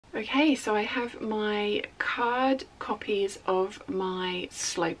Okay, so I have my card copies of my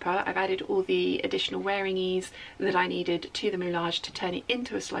sloper. I've added all the additional wearing ease that I needed to the moulage to turn it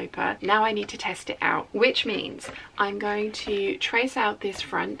into a sloper. Now I need to test it out, which means I'm going to trace out this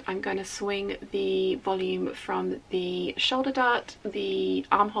front. I'm going to swing the volume from the shoulder dart, the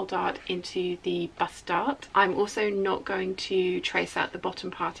armhole dart into the bust dart. I'm also not going to trace out the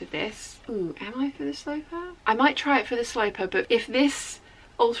bottom part of this. Ooh, am I for the sloper? I might try it for the sloper, but if this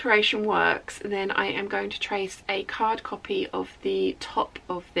alteration works, then I am going to trace a card copy of the top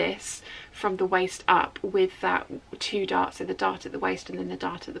of this from the waist up with that 2 darts, so the dart at the waist and then the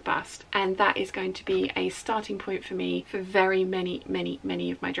dart at the bust, and that is going to be a starting point for me for very many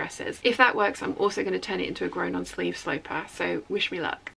of my dresses. If that works, I'm also going to turn it into a grown on sleeve sloper, so wish me luck.